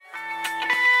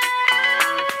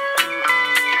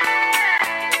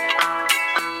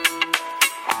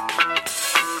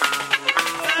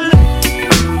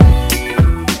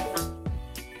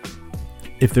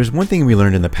If there's one thing we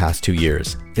learned in the past 2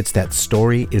 years, it's that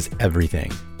story is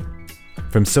everything.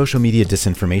 From social media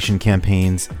disinformation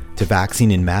campaigns, to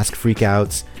vaccine and mask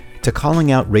freakouts, to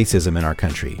calling out racism in our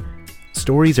country,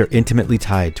 stories are intimately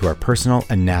tied to our personal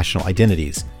and national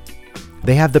identities.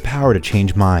 They have the power to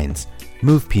change minds,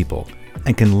 move people,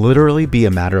 and can literally be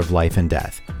a matter of life and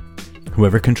death.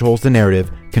 Whoever controls the narrative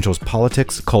controls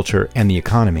politics, culture, and the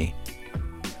economy.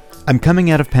 I'm coming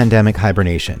out of pandemic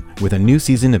hibernation with a new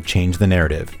season of Change the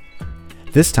Narrative.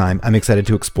 This time, I'm excited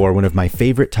to explore one of my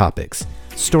favorite topics,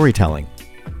 storytelling.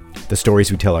 The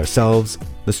stories we tell ourselves,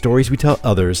 the stories we tell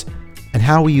others, and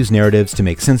how we use narratives to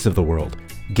make sense of the world,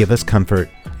 give us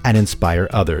comfort, and inspire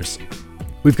others.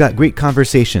 We've got great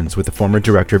conversations with the former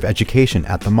director of education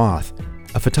at The Moth,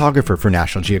 a photographer for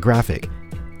National Geographic,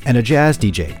 and a jazz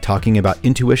DJ talking about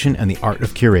intuition and the art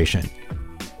of curation.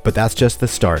 But that's just the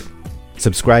start.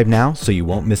 Subscribe now so you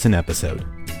won't miss an episode.